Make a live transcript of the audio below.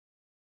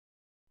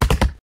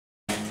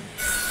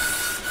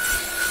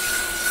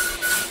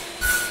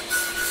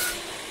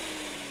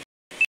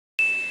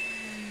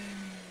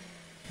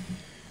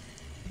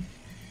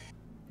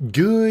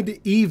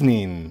Good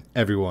evening,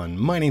 everyone.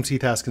 My name's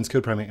Heath, Haskins,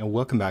 Code Primate, and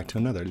welcome back to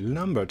another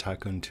Lumber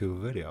Tycoon 2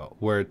 video,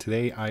 where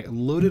today I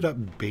loaded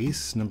up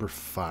base number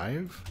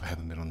 5. I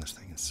haven't been on this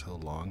thing in so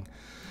long.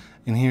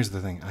 And here's the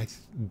thing, I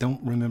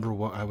don't remember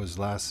what I was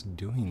last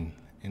doing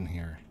in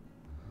here.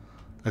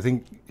 I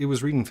think it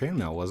was reading fan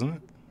mail, wasn't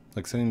it?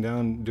 Like sitting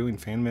down, doing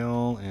fan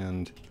mail,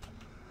 and...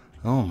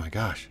 oh my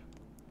gosh.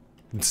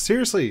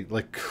 Seriously,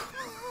 like...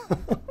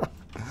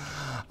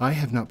 I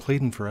have not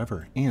played in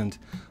forever, and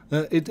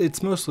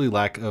it's mostly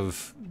lack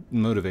of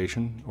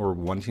motivation or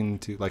wanting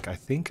to, like, I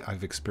think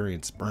I've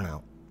experienced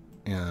burnout,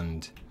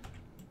 and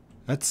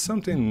that's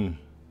something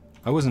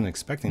I wasn't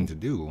expecting to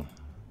do,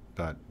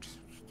 but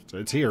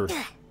it's here.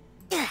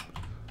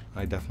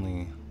 I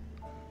definitely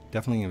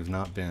have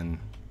not been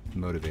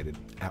motivated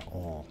at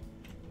all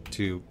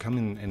to come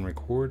in and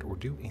record or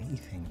do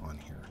anything on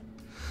here.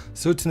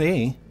 So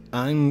today,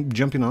 I'm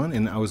jumping on,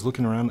 and I was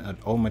looking around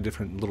at all my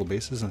different little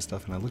bases and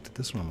stuff, and I looked at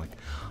this one. I'm like,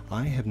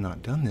 I have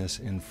not done this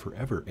in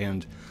forever.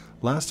 And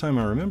last time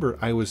I remember,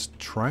 I was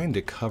trying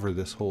to cover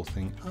this whole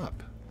thing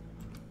up,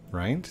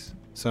 right?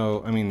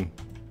 So, I mean,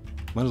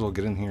 might as well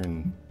get in here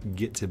and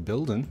get to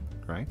building,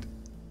 right?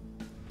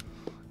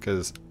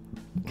 Because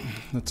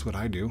that's what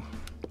I do.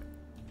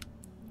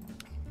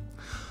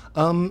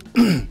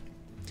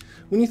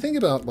 When you think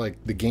about,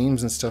 like, the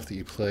games and stuff that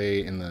you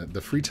play and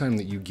the free time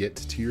that you get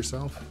to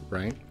yourself,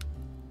 right?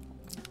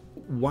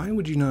 Why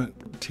would you not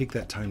take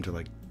that time to,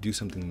 like, do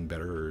something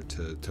better, or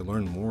to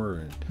learn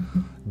more and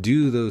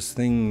do those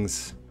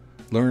things,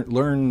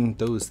 learn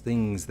those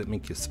things that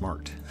make you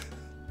smart?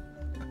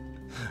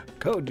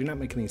 Code do not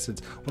make any sense.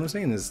 What I'm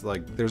saying is,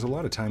 like, there's a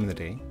lot of time in the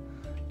day,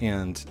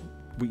 and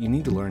what you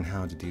need to learn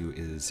how to do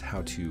is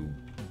how to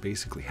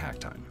basically hack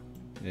time.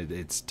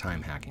 It's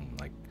time hacking.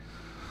 Like,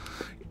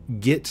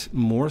 get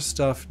more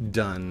stuff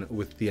done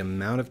with the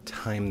amount of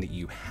time that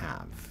you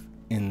have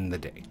in the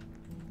day.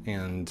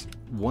 And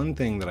one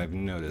thing that I've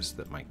noticed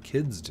that my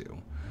kids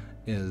do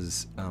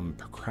is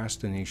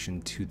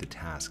procrastination to the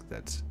task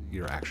that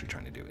you're actually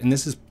trying to do. And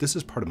this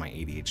is part of my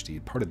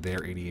ADHD, part of their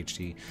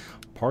ADHD,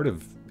 part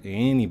of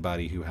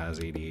anybody who has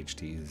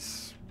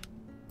ADHD's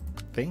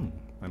thing.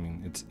 I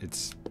mean,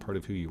 it's part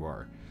of who you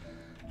are.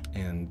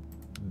 And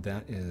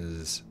that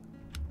is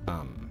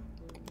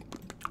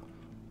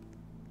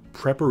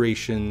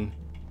preparation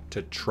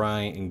to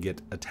try and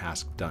get a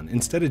task done.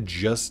 Instead of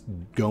just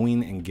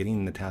going and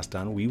getting the task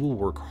done, we will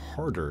work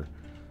harder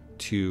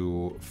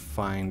to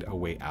find a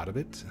way out of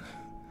it,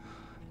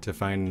 to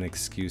find an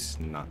excuse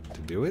not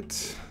to do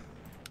it.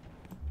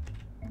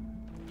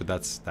 But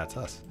that's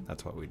us.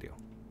 That's what we do.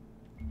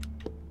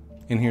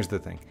 And here's the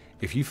thing.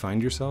 If you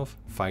find yourself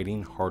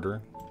fighting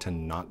harder to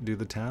not do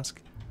the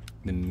task,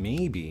 then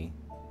maybe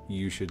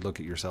you should look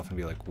at yourself and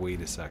be like,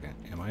 wait a second,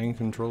 am I in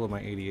control of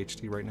my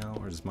ADHD right now?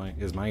 Or is my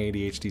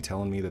ADHD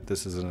telling me that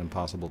this is an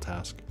impossible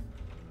task?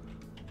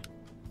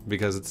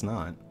 Because it's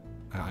not,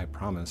 I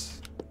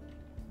promise.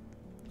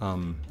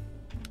 Do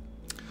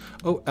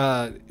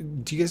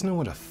you guys know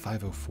what a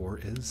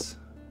 504 is?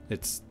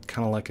 It's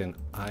kind of like an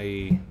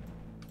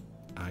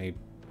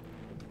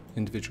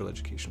individual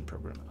education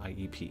program,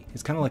 IEP.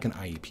 It's kind of like an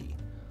IEP.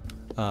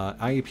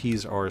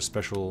 IEPs are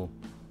special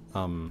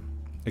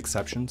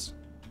exceptions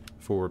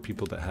for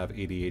people that have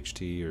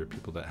ADHD or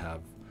people that have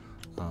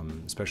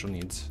special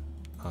needs.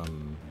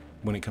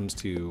 When it comes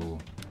to,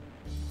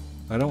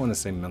 I don't want to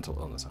say mental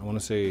illness, I want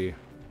to say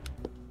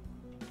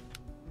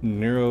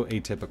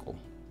neuroatypical.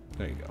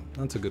 There you go.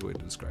 That's a good way to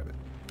describe it.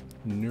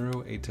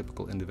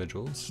 Neuroatypical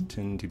individuals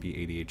tend to be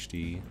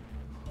ADHD,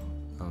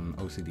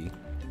 OCD.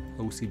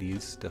 OCD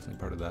is definitely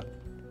part of that.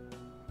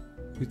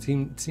 Who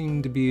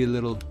seem to be a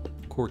little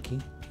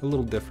quirky, a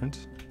little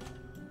different.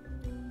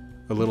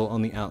 A little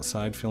on the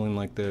outside, feeling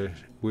like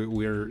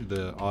we're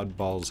the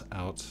oddballs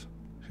out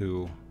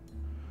who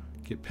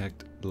get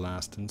picked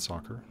last in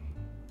soccer.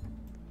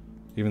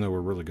 Even though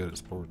we're really good at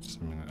sports.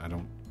 I mean, I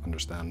don't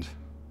understand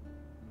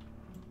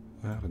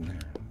what happened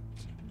there.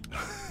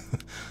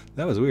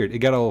 That was weird. It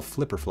got all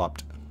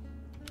flipper-flopped.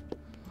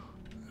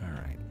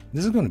 Alright.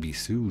 This is going to be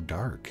so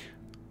dark.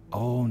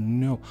 Oh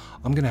no.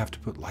 I'm going to have to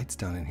put lights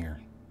down in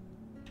here.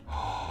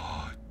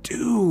 Oh,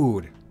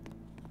 dude!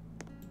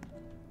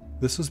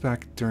 This was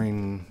back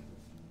during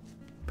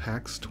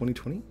PAX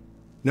 2020?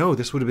 No,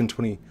 this would have been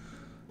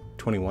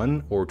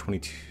 2021 or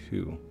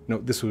 22. No,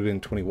 this would have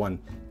been 21,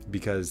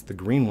 because the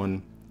green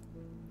one,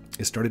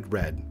 it started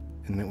red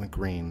and then it went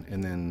green,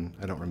 and then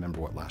I don't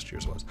remember what last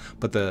year's was.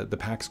 But the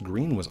PAX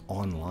green was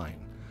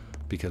online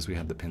because we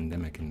had the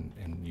pandemic,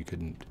 and you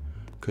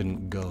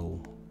couldn't go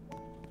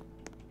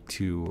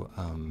to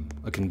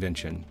a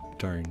convention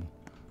during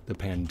the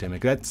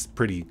pandemic. That's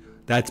pretty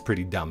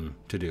dumb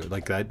to do.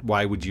 Like that,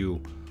 why would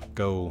you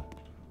go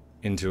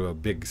into a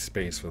big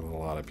space with a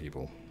lot of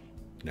people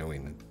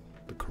knowing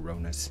the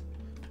coronas?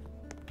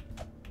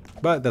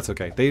 But that's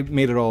okay. They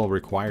made it all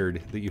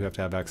required that you have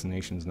to have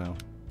vaccinations now.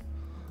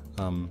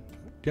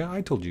 Yeah,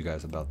 I told you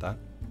guys about that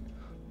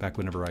back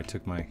whenever I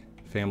took my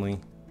family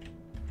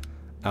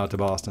out to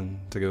Boston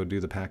to go do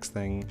the PAX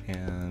thing,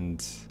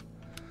 and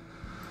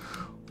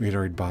We had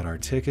already bought our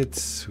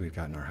tickets, we'd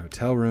gotten our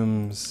hotel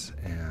rooms,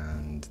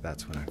 and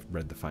that's when I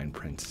read the fine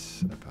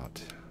print about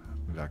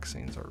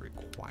vaccines are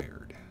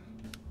required.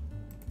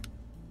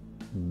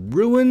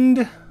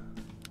 Ruined.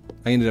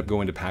 I ended up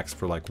going to PAX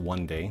for like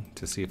one day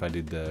to see if I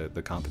did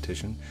the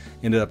competition.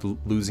 Ended up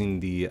losing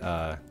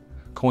the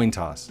coin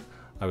toss.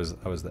 I was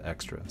the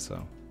extra,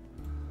 so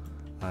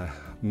I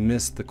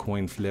missed the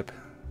coin flip.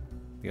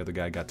 The other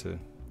guy got to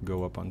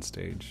go up on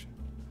stage,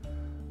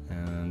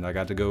 and I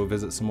got to go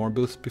visit some more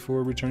booths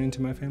before returning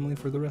to my family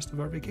for the rest of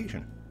our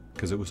vacation,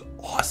 because it was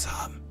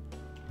awesome.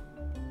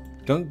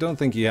 Don't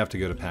think you have to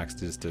go to PAX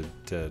just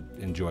to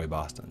enjoy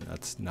Boston.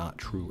 That's not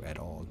true at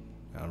all.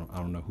 I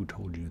don't know who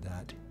told you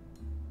that.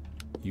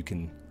 You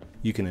can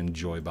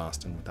enjoy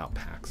Boston without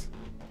PAX.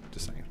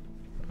 Just saying.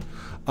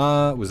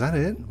 Was that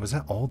it? Was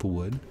that all the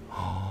wood?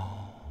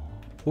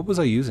 What was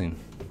I using?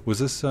 Was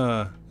this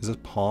is this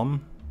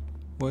palm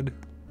wood?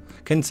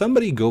 Can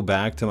somebody go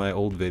back to my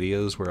old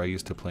videos where I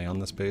used to play on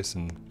this base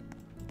and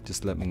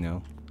just let me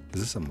know?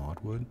 Is this a mod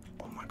wood?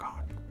 Oh my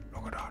god.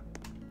 Look at that.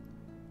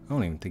 I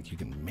don't even think you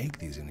can make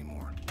these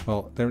anymore.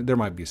 Well, there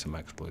might be some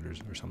exploiters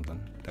or something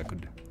that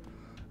could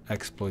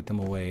exploit them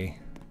away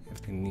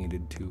if they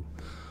needed to.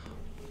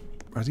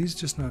 Are these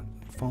just not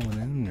falling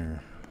in,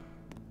 or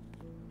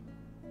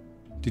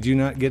did you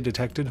not get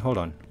detected? Hold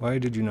on. Why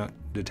did you not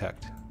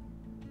detect?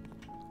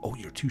 Oh,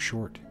 you're too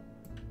short.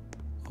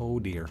 Oh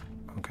dear.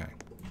 Okay.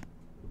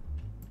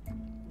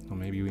 Well,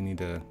 maybe we need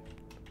to...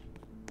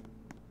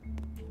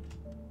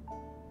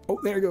 Oh,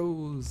 there it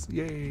goes.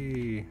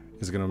 Yay.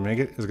 Is it gonna make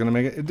it? Is it gonna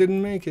make it? It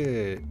didn't make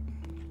it.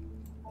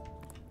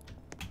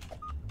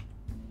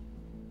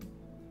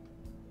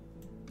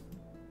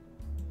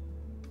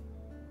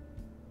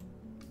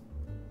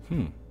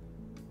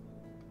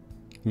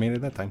 Made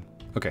it that time.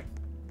 Okay.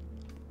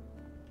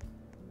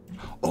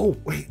 Oh,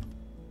 wait.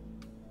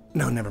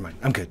 No, never mind.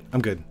 I'm good.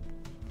 I'm good.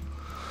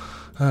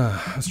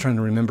 I was trying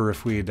to remember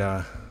if we'd,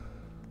 what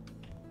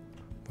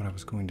I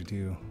was going to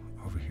do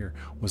over here.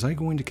 Was I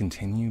going to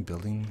continue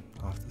building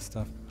off the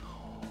stuff?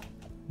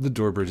 The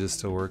door bridges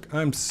still work.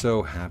 I'm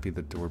so happy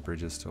that door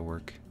bridges still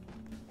work.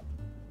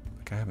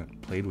 Like, I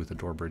haven't played with a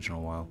door bridge in a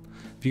while.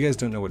 If you guys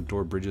don't know what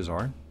door bridges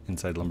are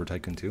inside Lumber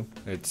Tycoon 2,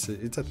 it's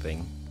a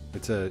thing.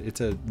 It's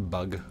a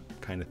bug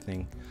kind of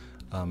thing.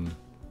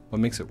 What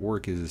makes it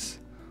work is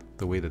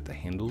the way that the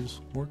handles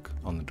work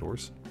on the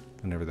doors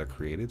whenever they're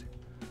created.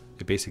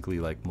 It basically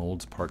like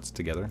molds parts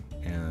together,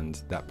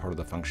 and that part of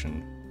the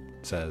function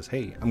says,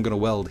 hey, I'm gonna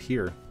weld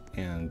here,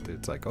 and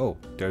it's like, oh,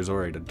 there's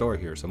already a door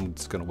here, so I'm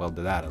just gonna weld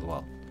to that as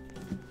well.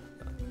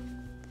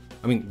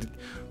 I mean,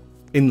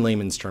 in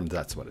layman's terms,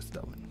 that's what it's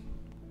doing.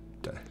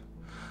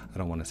 I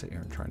don't want to sit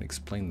here and try and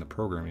explain the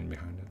programming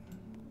behind it.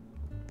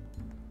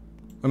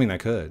 I mean, I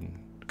could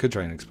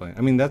try and explain.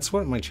 I mean, that's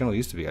what my channel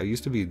used to be. I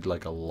used to be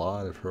like a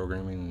lot of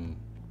programming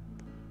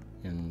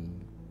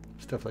and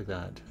stuff like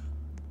that.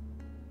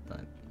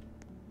 But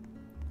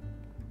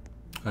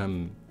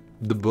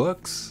the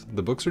books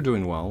are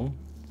doing well.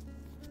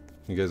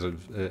 You guys are,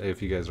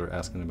 if you guys are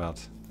asking about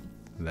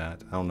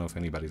that, I don't know if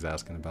anybody's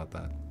asking about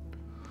that.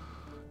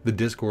 The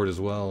Discord as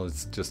well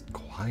is just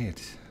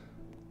quiet.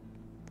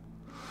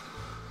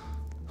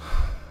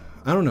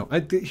 I don't know.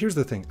 Here's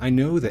the thing. I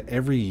know that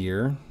every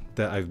year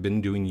that I've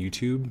been doing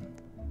YouTube,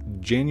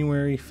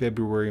 January,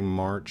 February,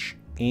 March,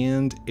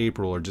 and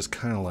April are just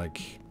kind of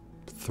like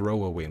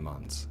throwaway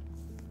months.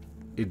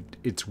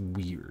 It's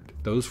weird.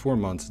 Those 4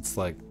 months, it's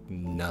like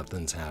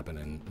nothing's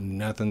happening,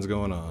 nothing's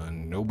going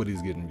on,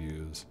 nobody's getting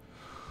views.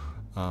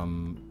 I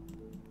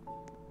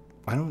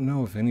don't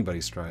know if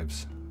anybody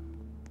strives.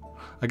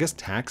 I guess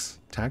tax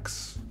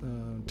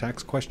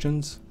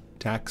questions,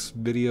 tax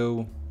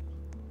video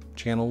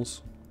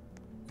channels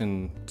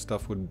and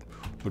stuff would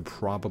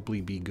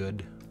probably be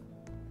good.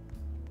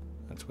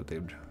 That's what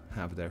they'd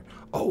have there.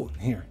 Oh,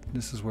 here,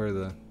 this is where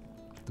the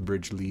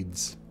bridge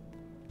leads.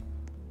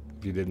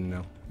 If you didn't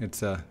know, it's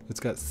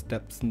got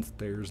steps and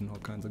stairs and all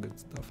kinds of good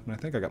stuff. And I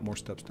think I got more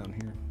steps down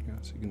here. Yeah,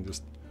 so you can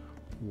just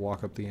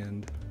walk up the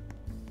end.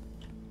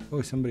 Oh,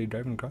 is somebody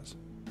driving across?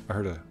 I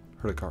heard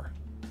a car.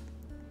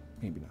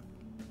 Maybe not.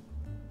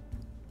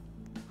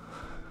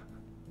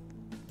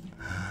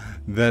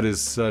 That is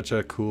such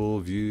a cool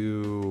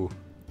view.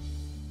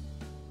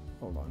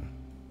 Hold on.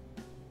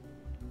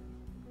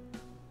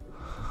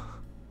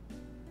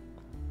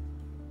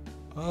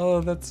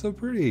 Oh, that's so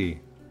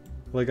pretty.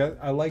 Like,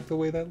 I like the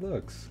way that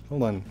looks.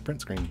 Hold on,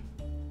 print screen.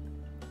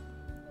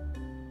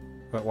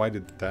 But why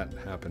did that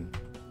happen?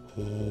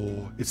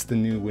 Oh, it's the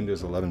new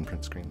Windows 11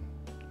 print screen.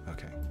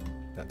 Okay,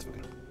 that's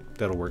fine.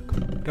 That'll work.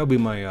 That'll be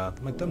my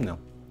my thumbnail.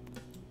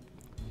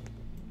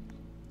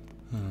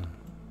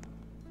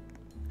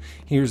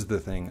 Here's the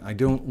thing. I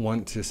don't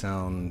want to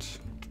sound...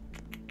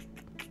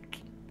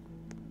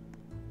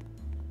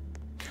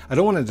 I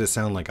don't want it to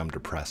sound like I'm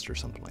depressed or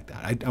something like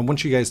that. I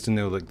want you guys to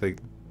know,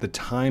 like, the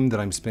time that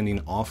I'm spending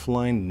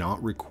offline,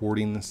 not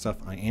recording this stuff,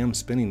 I am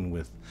spending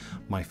with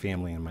my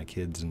family and my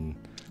kids and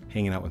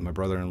hanging out with my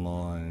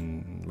brother-in-law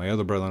and my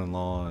other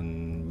brother-in-law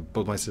and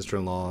both my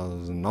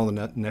sister-in-laws and all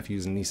the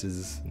nephews and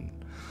nieces. And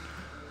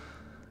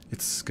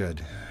It's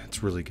good.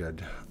 It's really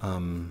good.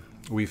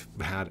 We've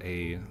had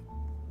a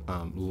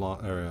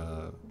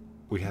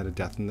we had a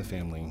death in the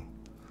family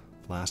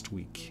last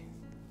week,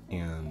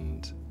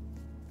 and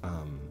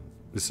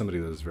this is somebody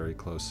that was very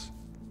close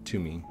to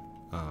me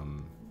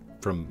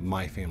from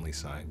my family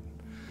side,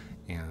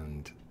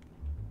 and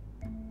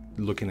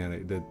looking at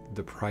it,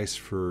 the price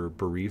for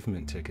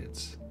bereavement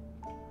tickets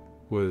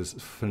was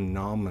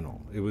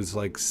phenomenal. It was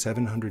like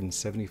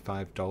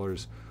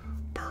 $775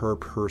 per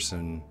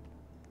person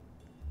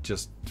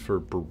just for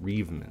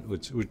bereavement,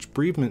 which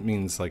bereavement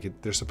means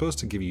like they're supposed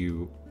to give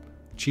you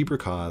cheaper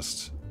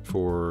costs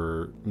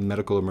for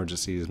medical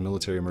emergencies,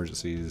 military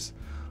emergencies,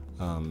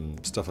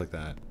 stuff like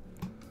that.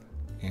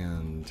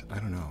 And I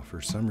don't know,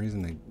 for some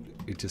reason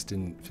it just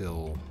didn't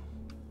feel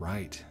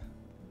right.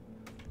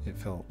 It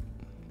felt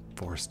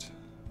forced.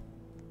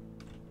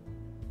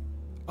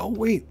 Oh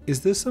wait,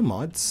 is this a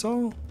mod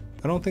saw?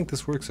 I don't think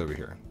this works over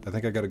here. I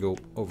think I gotta go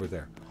over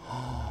there.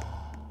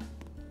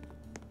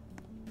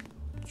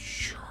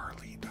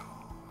 Charlie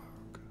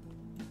dog.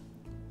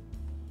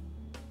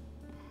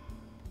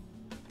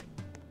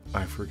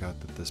 I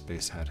forgot that this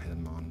base had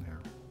him on there.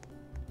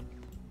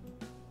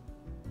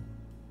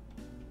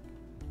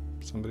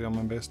 Somebody on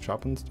my base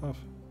chopping stuff?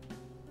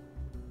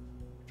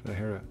 Did I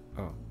hear it?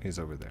 Oh, he's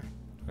over there.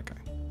 Okay.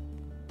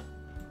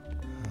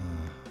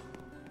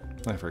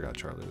 I forgot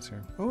Charlie was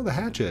here. Oh, the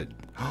hatchet.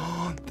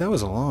 Oh, that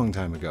was a long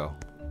time ago.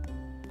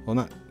 Well,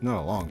 not a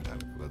long time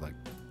ago, but like,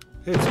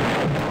 it's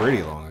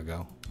pretty long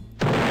ago.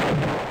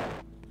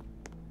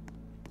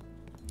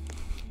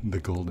 The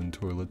golden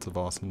toilets of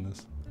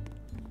awesomeness.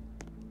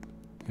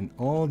 And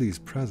all these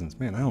presents.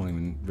 Man, I don't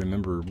even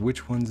remember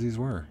which ones these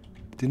were.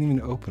 Didn't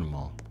even open them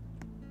all.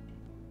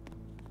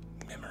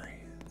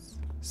 Memories.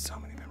 So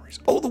many memories.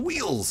 Oh, the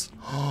wheels!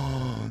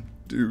 Oh,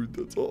 dude,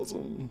 that's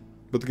awesome.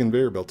 But the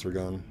conveyor belts are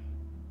gone.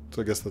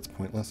 So I guess that's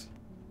pointless.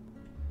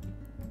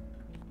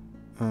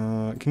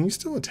 Can you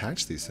still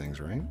attach these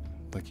things, right?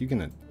 Like you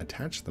can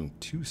attach them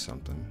to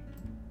something.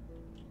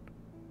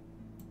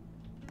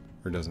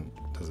 Or does it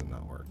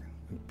not work?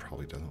 It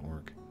probably doesn't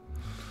work.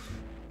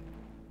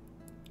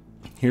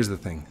 Here's the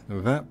thing.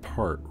 That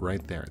part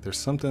right there,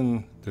 there's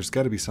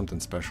got to be something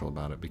special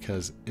about it,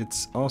 because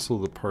it's also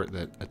the part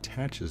that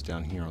attaches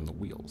down here on the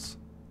wheels,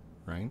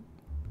 right?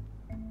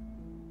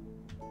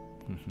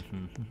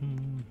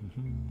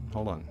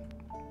 Hold on.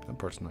 That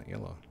part's not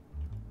yellow.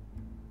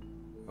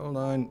 Hold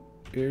on.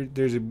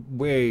 There's a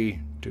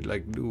way to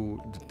like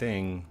do the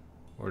thing.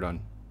 Hold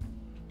on.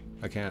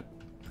 I can't.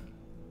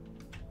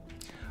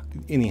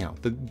 Anyhow,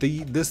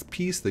 this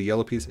piece, the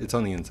yellow piece, it's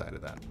on the inside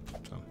of that.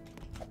 So.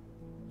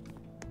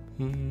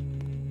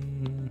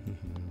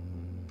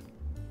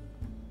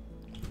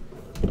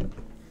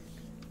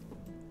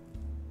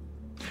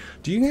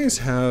 Do you guys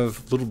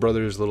have little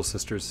brothers, little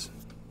sisters?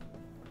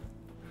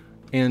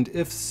 And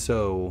if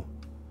so,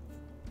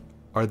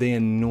 are they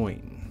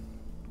annoying?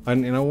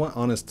 And I want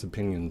honest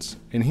opinions.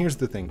 And here's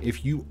the thing.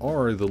 If you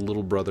are the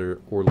little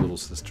brother or little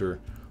sister,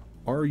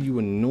 are you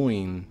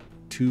annoying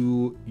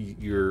to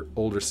your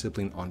older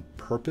sibling on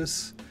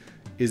purpose?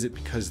 Is it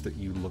because that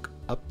you look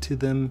up to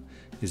them?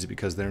 Is it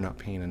because they're not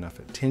paying enough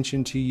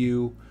attention to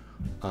you?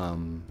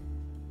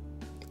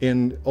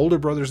 And older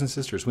brothers and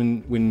sisters,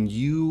 when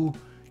you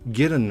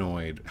get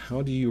annoyed,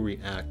 how do you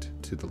react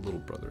to the little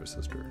brother or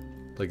sister?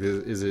 Like,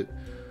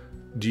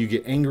 do you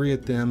get angry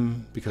at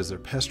them because they're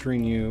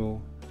pestering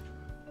you?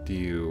 Do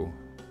you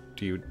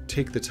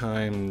take the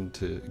time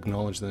to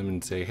acknowledge them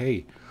and say,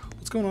 hey,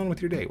 what's going on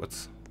with your day?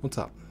 What's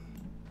up?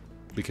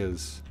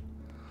 Because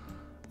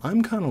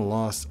I'm kind of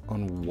lost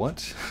on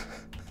what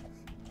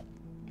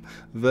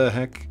the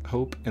heck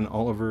Hope and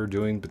Oliver are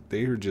doing, but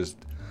they are just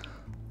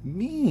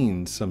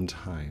mean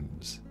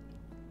sometimes.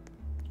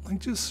 Like,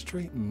 just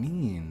straight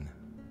mean.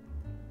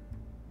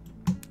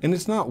 And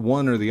it's not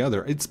one or the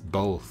other, it's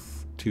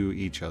both to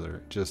each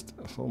other. Just,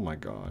 oh my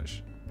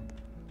gosh.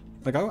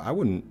 Like, I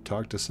wouldn't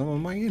talk to some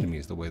of my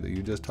enemies the way that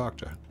you just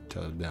talked to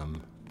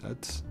them.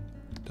 That's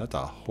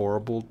a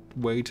horrible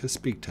way to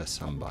speak to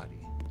somebody.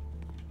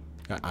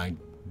 I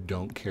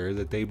don't care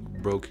that they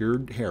broke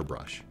your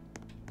hairbrush,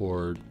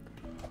 or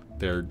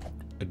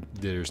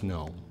there's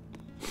no.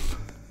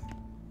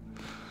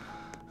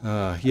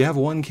 You have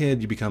one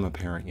kid, you become a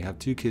parent. You have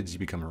two kids, you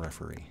become a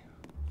referee.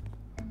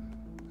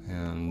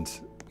 And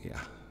yeah,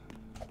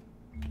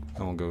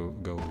 I won't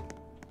go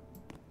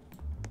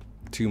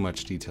too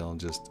much detail.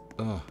 Just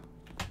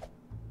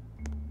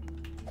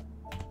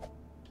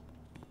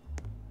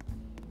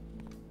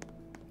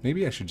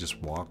maybe I should just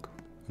walk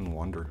and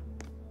wander.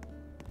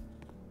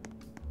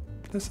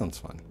 That sounds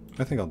fun.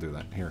 I think I'll do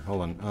that. Here,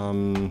 hold on.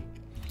 I'm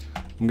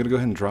gonna go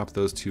ahead and drop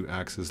those two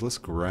axes. Let's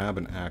grab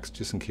an axe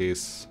just in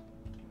case.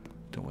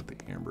 Don't want the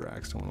amber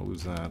axe. Don't want to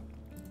lose that.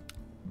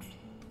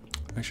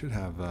 I should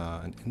have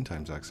an end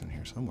times axe in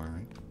here somewhere,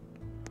 right?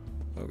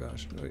 Oh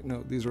gosh. Wait,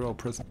 no, these are all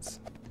presents.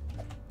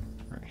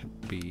 All right,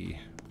 hit B.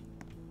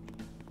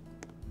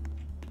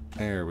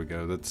 There we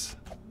go. That's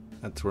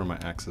where my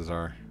axes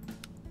are.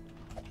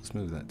 Let's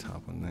move that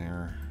top one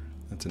there.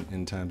 That's an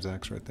end times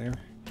axe right there.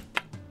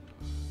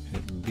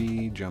 Hit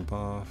B, jump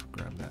off,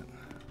 grab that.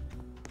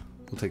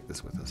 We'll take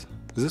this with us.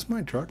 Is this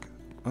my truck?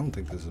 I don't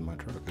think this is my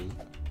truck, is it?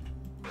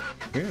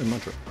 Here's my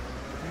truck.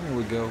 There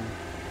we go.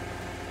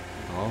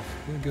 Off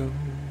we go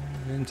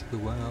into the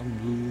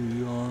wild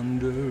blue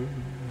yonder.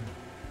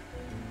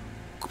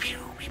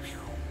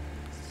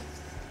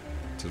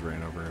 Just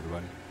ran over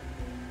everybody.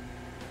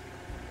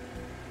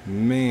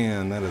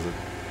 Man, that is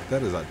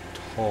a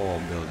tall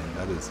building.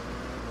 That is,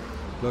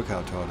 look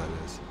how tall that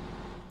is.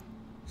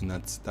 And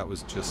that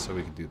was just so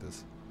we could do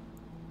this.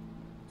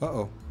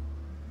 Uh-oh.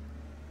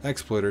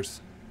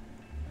 Exploiters.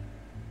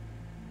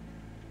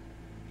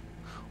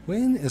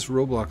 When is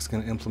Roblox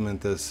going to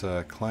implement this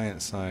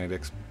client-side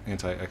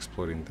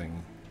anti-exploiting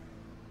thing?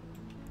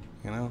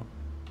 You know?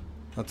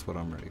 That's what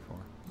I'm ready for.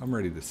 I'm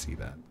ready to see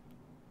that.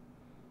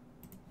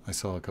 I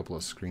saw a couple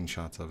of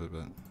screenshots of it,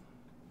 but...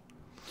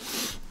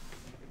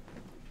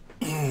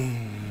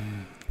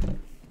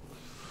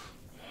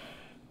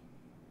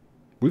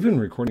 We've been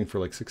recording for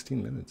like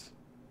 16 minutes.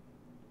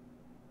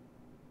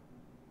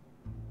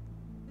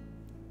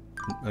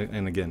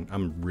 And again,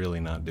 I'm really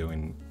not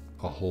doing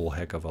a whole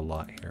heck of a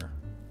lot here.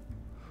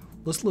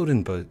 Let's load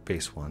in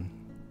base 1.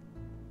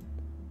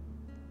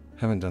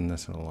 Haven't done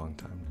this in a long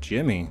time.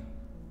 Jimmy.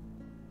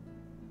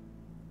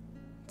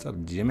 What's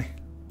up, Jimmy?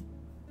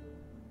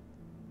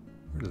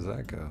 Where does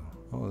that go?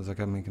 Oh, is that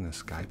guy making a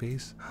sky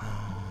base?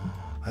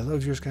 I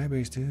love your sky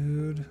base,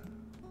 dude.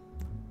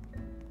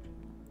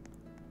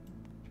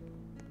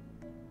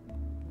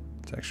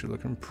 It's actually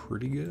looking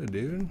pretty good,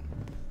 dude.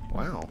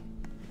 Wow.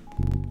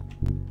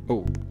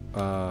 Oh,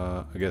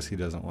 I guess he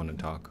doesn't want to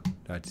talk.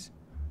 That's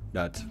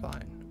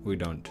fine. We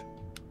don't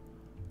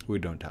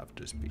have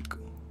to speak.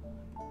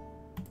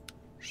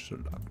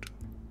 Select.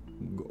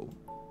 Go.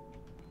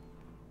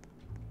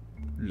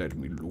 Let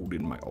me load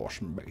in my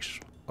awesome base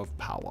of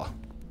power.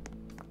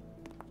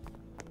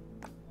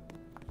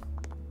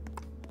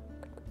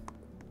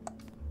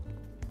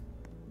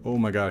 Oh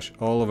my gosh,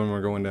 all of them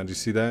are going down. Do you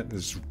see that?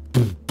 It's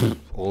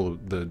all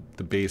of the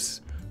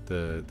base,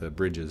 the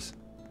bridges.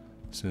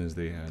 As soon as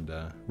they had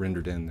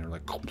rendered in, they're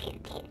like.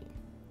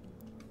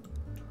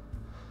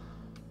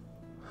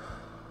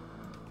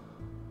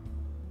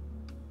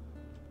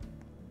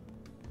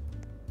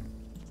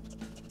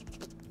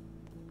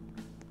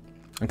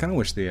 I kind of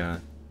wish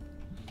the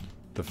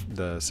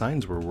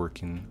signs were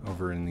working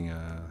over in the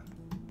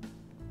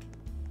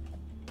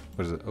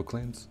what is it?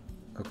 Oaklands?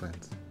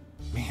 Oaklands.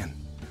 Man,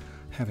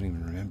 haven't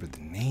even remembered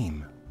the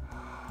name.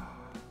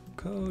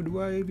 Code,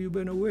 why have you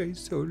been away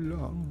so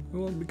long?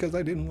 Well, because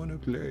I didn't want to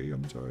play.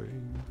 I'm sorry.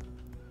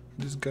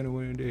 I just kind of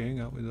wanted to hang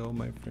out with all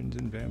my friends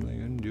and family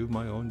and do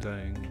my own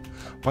thing.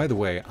 By the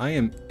way, I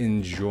am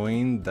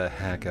enjoying the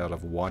heck out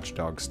of Watch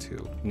Dogs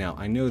 2. Now,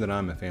 I know that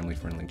I'm a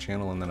family-friendly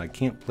channel and that I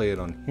can't play it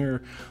on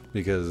here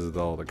because of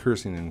all the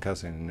cursing and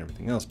cussing and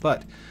everything else,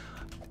 but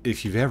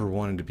if you've ever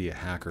wanted to be a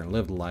hacker and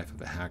live the life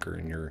of a hacker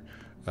and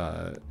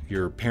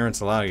your parents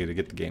allow you to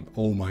get the game,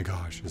 oh my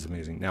gosh, it's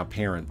amazing. Now,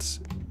 parents,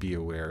 be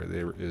aware,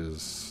 there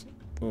is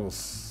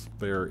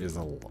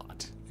a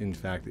lot. In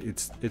fact,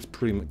 it's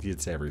pretty much,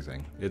 it's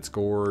everything. It's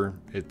gore,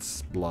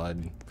 it's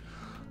blood.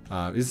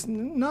 It's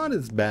not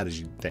as bad as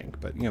you'd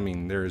think, but I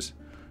mean, there's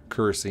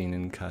cursing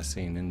and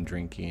cussing and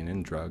drinking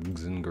and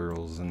drugs and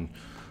girls and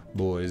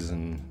boys,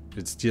 and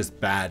it's just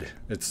bad.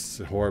 It's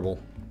horrible.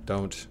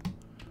 Don't.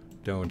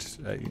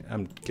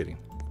 I'm kidding.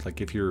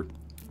 Like, if you're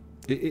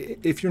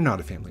not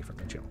a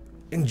family-friendly channel,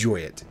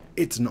 enjoy it.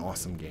 It's an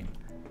awesome game,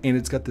 and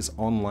it's got this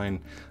online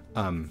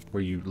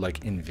where you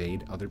like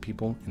invade other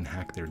people and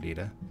hack their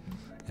data,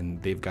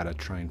 and they've got to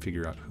try and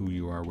figure out who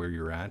you are, where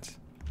you're at.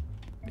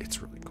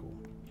 It's really cool.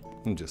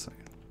 I'm just saying.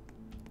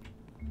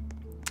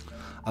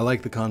 I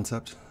like the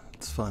concept.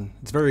 It's fun.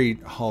 It's very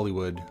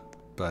Hollywood,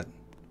 but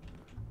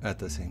at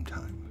the same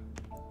time.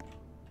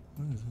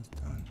 What is this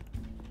done?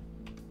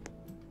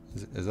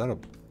 Is that a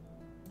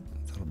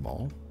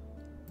ball?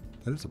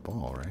 That is a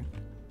ball, right?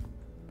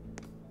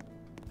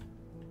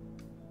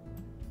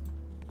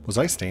 Was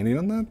I standing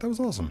on that? That was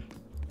awesome.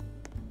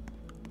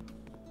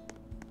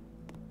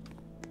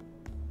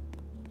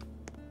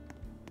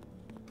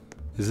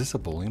 Is this a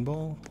bowling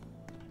ball?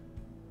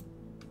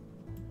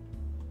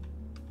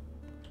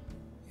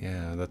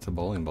 Yeah, that's a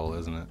bowling ball,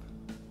 isn't it?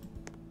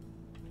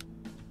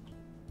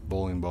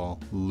 Bowling ball,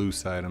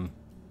 loose item.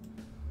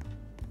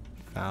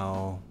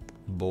 Foul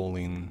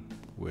bowling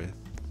with,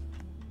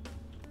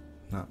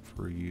 not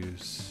for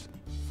use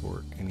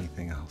for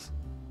anything else.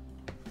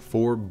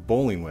 For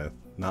bowling with,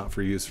 not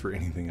for use for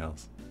anything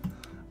else.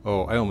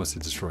 Oh, I almost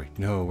hit destroy.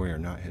 No, we are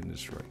not hitting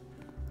destroy.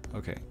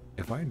 Okay,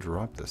 if I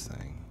drop this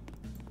thing,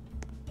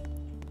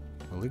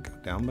 will it go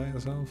down by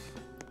itself?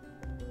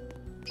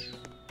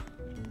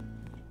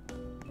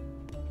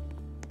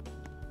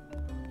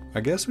 I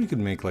guess we could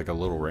make like a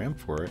little ramp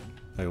for it.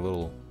 Like a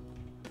little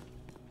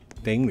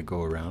thing to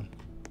go around.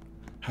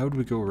 How would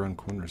we go around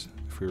corners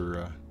if we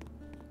were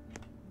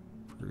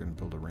gonna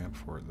build a ramp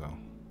for it though?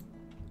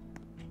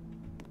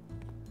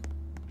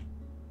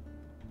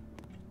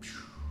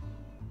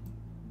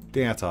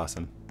 That's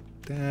awesome.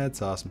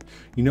 That's awesome.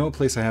 You know a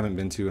place I haven't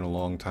been to in a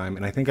long time,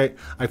 and I think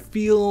I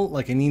feel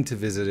like I need to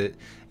visit it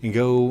and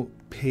go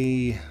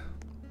pay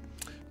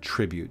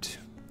tribute.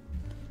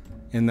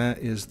 And that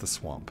is the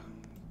swamp,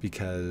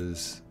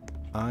 because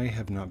I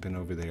have not been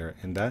over there,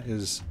 and that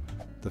is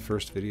the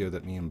first video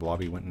that me and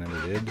Blobby went and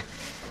never did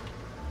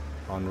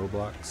on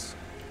Roblox.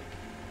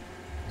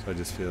 So I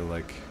just feel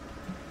like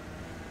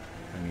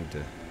I need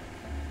to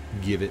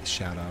give it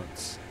shout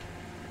outs.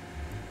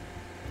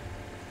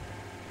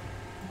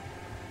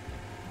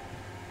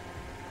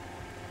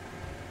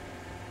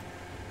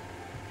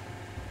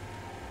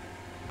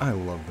 I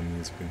love the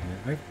music in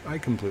here. I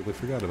completely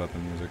forgot about the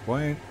music.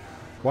 Why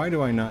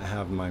do I not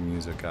have my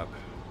music up?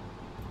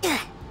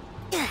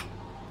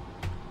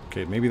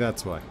 Okay, maybe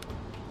that's why.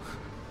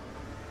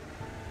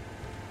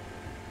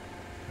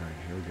 Alright,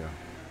 here we go.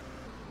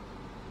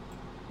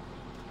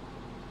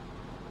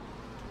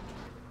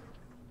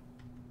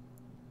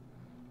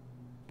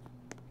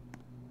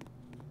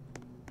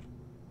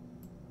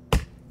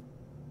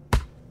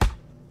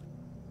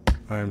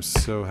 I'm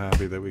so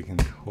happy that we can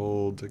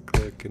hold to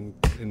click and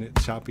it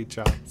choppy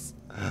chops.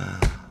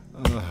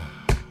 You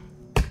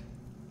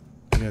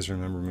guys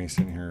remember me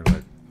sitting here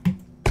like...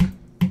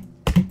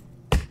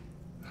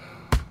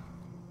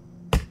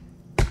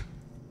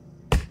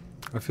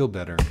 I feel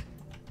better.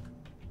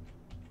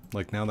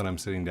 Like now that I'm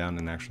sitting down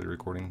and actually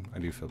recording, I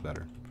do feel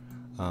better.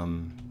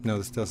 No,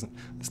 this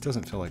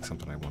doesn't feel like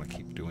something I want to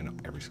keep doing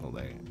every single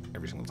day,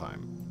 every single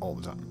time, all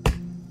the time.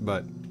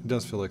 But it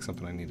does feel like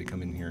something I need to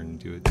come in here and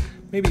do it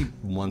maybe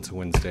once a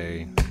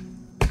Wednesday,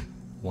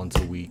 once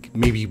a week,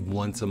 maybe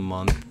once a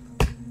month.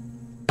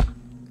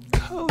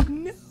 Oh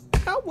no,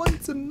 not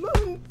once a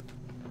month.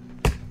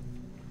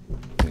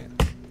 Yeah,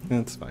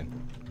 that's fine.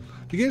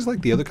 Do you guys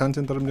like the other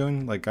content that I'm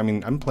doing? Like, I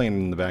mean, I'm playing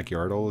in the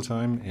backyard all the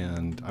time,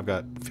 and I've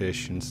got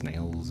fish and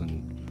snails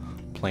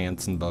and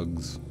plants and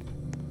bugs.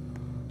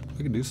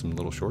 I could do some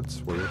little shorts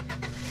for you.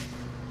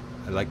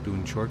 I like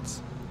doing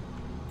shorts.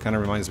 Kind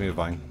of reminds me of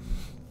Vine.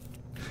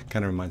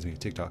 Kind of reminds me of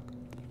TikTok.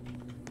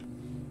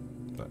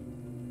 But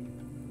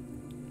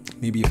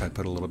maybe if I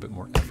put a little bit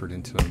more effort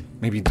into them,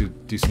 maybe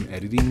do some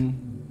editing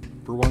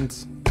for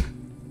once.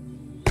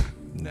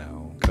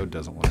 No, Code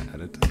doesn't want to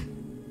edit.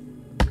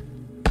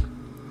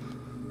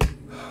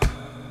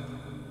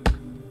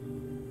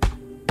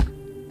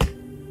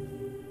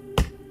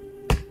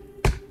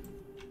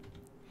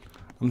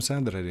 I'm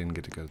sad that I didn't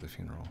get to go to the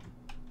funeral.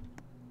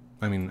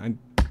 I mean,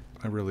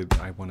 I really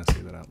want to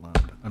say that out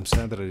loud. I'm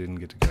sad that I didn't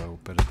get to go,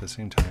 but at the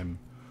same time,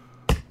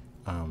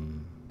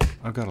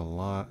 I've got a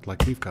lot,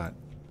 like we've got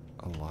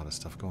a lot of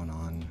stuff going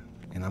on,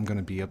 and I'm going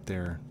to be up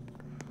there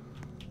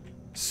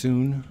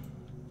soon,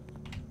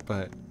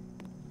 but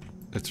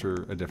it's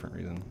for a different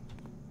reason.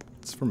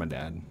 It's for my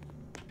dad.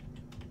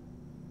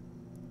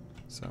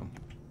 So,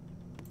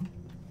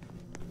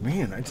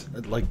 man,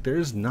 like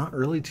there's not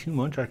really too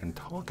much I can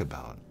talk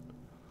about.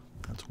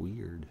 That's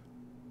weird.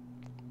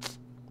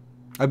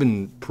 I've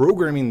been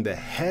programming the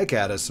heck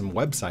out of some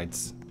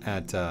websites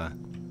at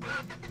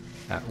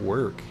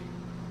work.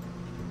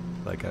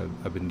 Like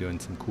I've been doing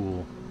some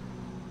cool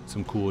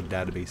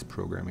database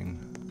programming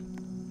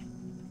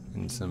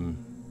and some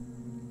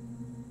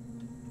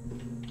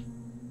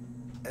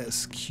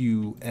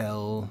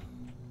SQL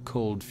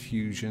cold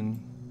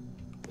fusion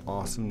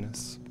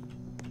awesomeness.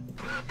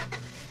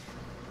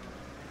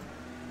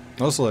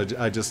 Also,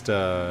 I just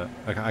I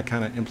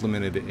kind of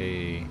implemented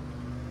a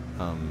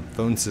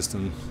phone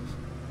system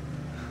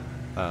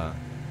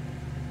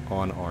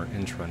on our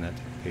intranet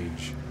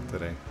page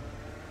today.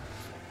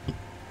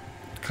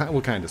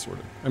 Well, kind of, sort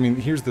of. I mean,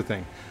 here's the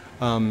thing.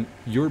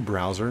 Your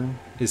browser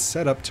is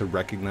set up to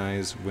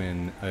recognize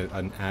when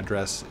an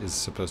address is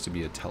supposed to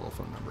be a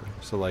telephone number.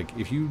 So, like,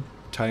 if you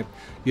type,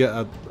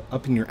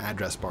 up in your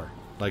address bar,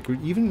 like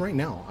even right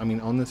now, I mean,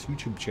 on this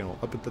YouTube channel,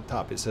 up at the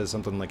top, it says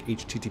something like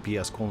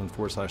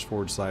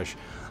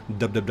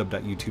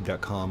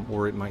https://www.youtube.com,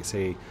 or it might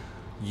say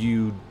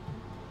ut.u./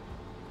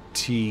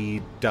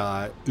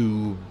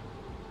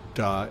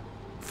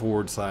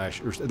 or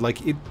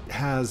like it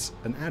has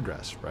an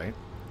address, right?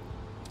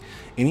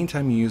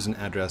 Anytime you use an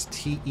address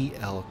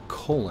TEL:,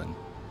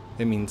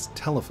 it means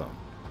telephone,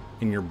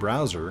 and your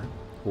browser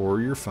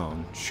or your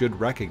phone should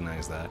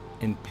recognize that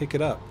and pick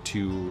it up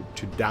to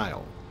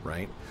dial,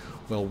 right?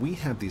 Well, we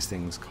have these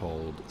things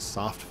called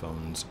soft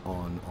phones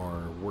on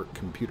our work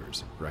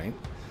computers, right?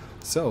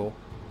 So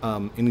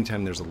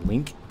anytime there's a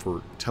link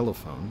for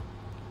telephone,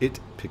 it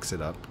picks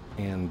it up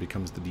and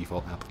becomes the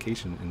default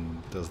application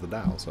and does the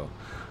dial. So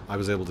I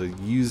was able to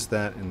use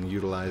that and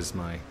utilize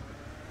my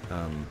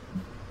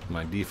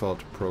my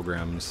default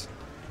programs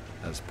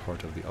as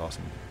part of the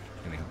awesome.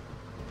 Anyhow,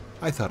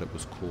 I thought it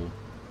was cool.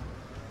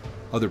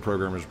 Other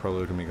programmers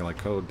probably looking at me like,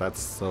 "Code, that's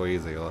so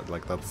easy.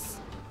 Like that's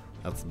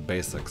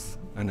basics."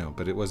 I know,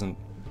 but it wasn't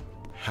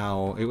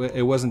how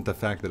it wasn't the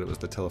fact that it was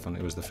the telephone.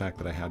 It was the fact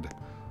that I had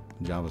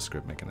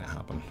JavaScript making it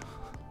happen.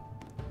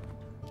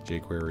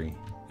 jQuery,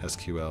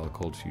 SQL,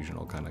 Cold Fusion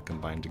all kind of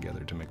combined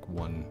together to make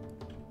one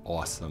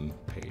awesome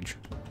page.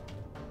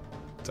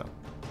 So,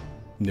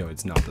 no,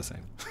 it's not the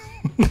same.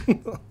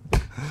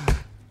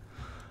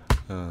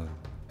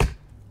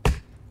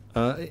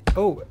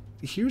 Oh,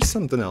 here's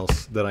something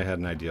else that I had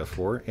an idea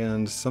for,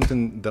 and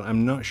something that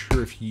I'm not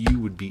sure if you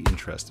would be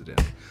interested in.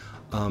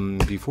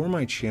 Before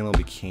my channel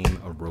became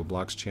a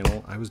Roblox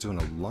channel, I was doing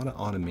a lot of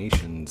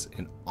automations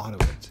in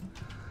AutoIt.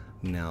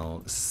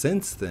 Now,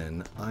 since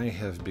then, I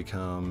have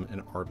become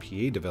an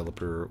RPA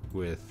developer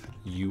with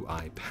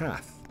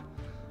UiPath,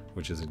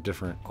 which is a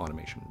different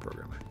automation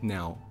program.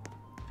 Now,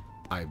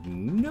 I've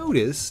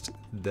noticed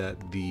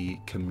that the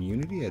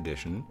community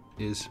edition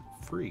is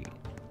free,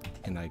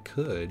 and I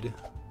could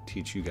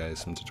teach you guys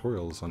some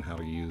tutorials on how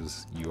to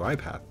use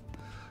UiPath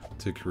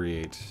to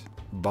create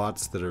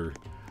bots that are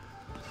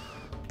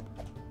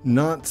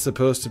not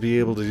supposed to be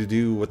able to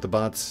do what the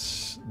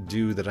bots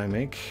do that I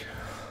make.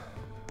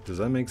 Does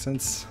that make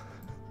sense?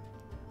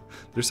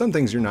 There's some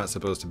things you're not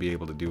supposed to be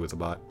able to do with a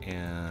bot,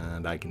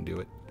 and I can do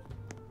it.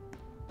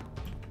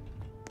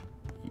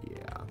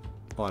 Yeah,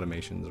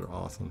 automations are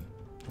awesome.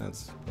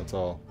 That's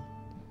all.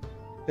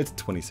 It's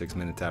 26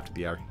 minutes after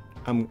the hour.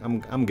 I'm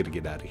gonna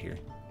get out of here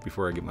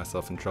before I get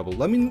myself in trouble.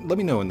 Let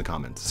me know in the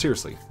comments.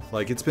 Seriously,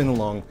 like it's been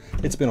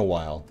a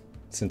while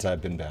since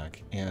I've been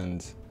back,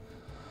 and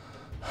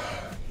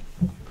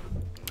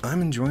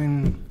I'm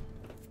enjoying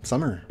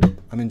summer.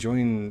 I'm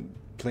enjoying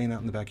playing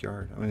out in the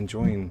backyard. I'm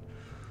enjoying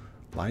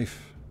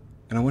life,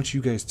 and I want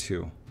you guys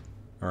too.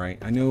 All right.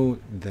 I know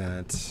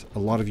that a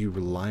lot of you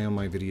rely on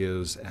my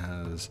videos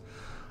as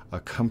a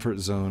comfort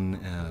zone,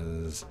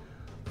 as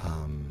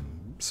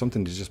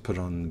something to just put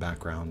on in the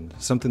background,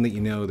 something that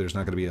you know there's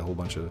not going to be a whole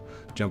bunch of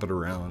jumping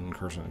around and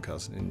cursing and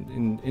cussing,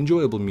 and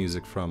enjoyable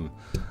music from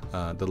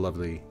the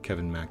lovely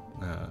Kevin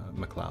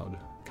MacLeod.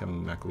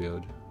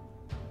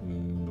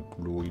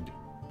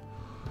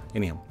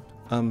 Anyhow,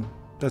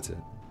 that's it.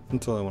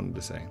 That's all I wanted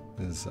to say.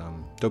 Is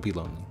don't be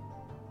lonely.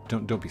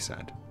 Don't be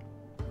sad.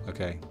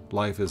 Okay,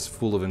 life is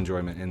full of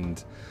enjoyment,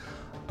 and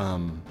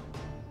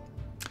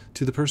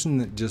to the person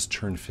that just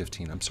turned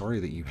 15, I'm sorry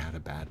that you had a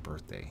bad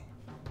birthday.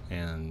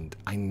 And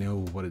I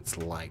know what it's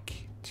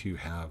like to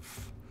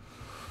have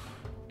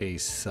a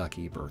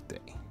sucky birthday.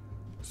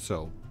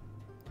 So,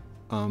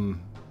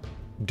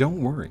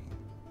 don't worry.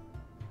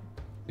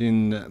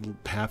 In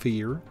half a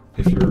year,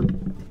 if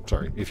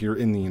you're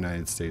in the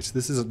United States,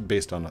 this is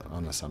based on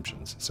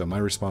assumptions. So my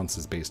response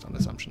is based on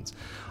assumptions.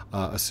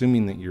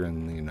 Assuming that you're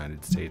in the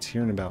United States,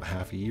 here in about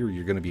half a year,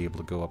 you're going to be able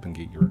to go up and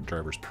get your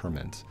driver's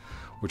permit,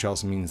 which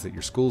also means that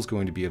your school is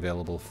going to be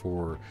available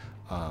for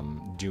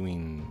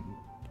doing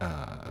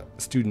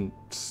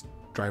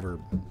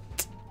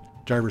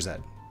driver's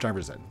ed.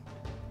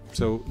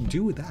 So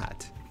do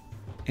that.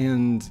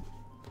 And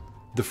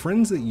the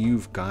friends that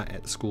you've got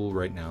at school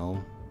right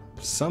now,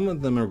 some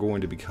of them are going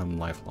to become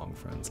lifelong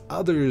friends.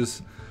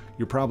 Others,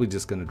 you're probably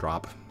just going to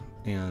drop,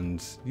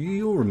 and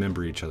you'll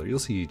remember each other. You'll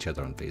see each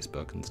other on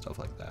Facebook and stuff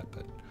like that.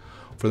 But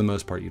for the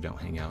most part, you don't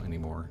hang out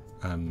anymore.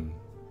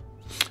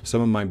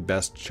 Some of my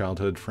best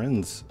childhood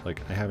friends,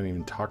 like I haven't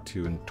even talked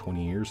to in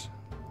 20 years.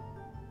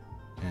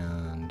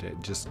 And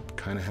it just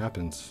kind of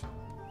happens.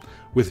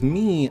 With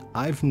me,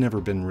 I've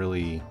never been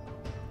really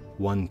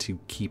one to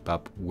keep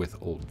up with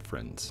old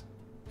friends.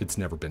 It's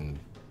never been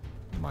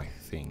my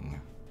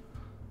thing.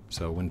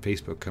 So when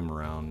Facebook came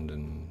around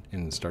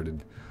and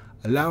started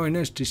allowing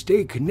us to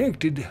stay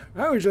connected,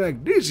 I was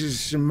like, this is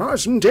some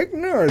awesome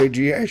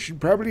technology. I should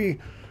probably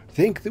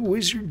thank the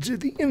wizards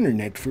of the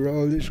internet for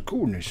all this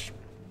coolness.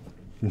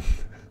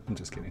 I'm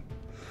just kidding.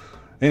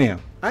 Anyhow,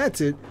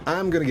 that's it.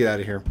 I'm going to get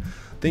out of here.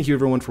 Thank you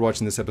everyone for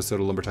watching this episode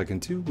of Lumber Tycoon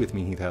 2 with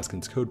me, Heath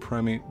Haskins, code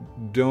Primate.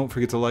 Don't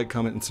forget to like,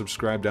 comment, and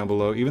subscribe down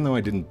below. Even though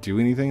I didn't do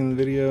anything in the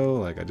video,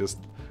 like I just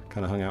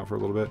kind of hung out for a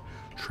little bit,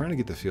 trying to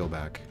get the feel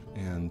back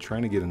and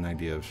trying to get an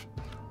idea of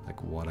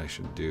like what I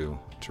should do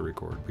to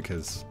record,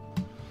 because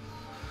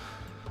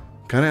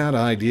kind of out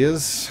of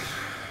ideas.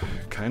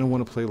 Kind of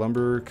want to play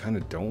Lumber, kind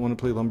of don't want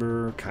to play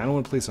Lumber, kind of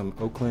want to play some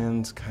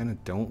Oaklands, kind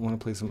of don't want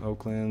to play some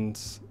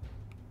Oaklands.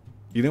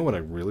 You know what I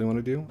really want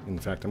to do? In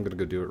fact, I'm going to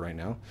go do it right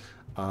now.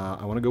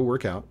 I want to go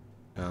work out.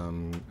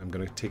 I'm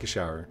going to take a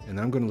shower, and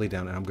then I'm going to lay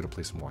down and I'm going to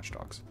play some Watch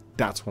Dogs.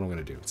 That's what I'm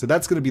going to do. So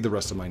that's going to be the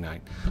rest of my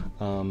night.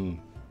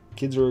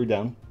 Kids are already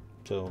down.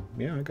 So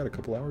yeah, I got a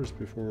couple hours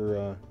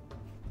before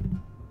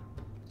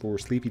for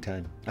sleepy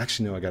time.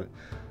 Actually, no, I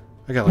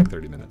got like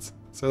 30 minutes.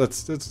 So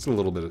that's a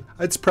little bit of,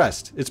 it's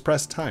pressed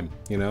time,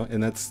 you know,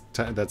 and that's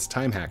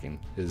time hacking,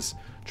 is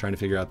trying to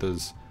figure out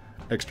those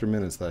extra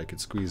minutes that I could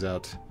squeeze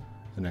out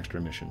an extra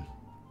mission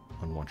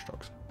on Watch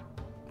Dogs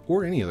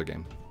or any other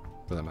game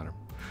for that matter.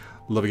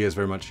 Love you guys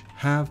very much.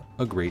 Have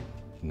a great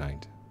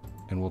night,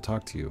 and we'll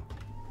talk to you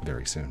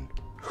very soon.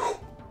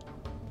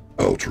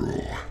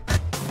 Outro.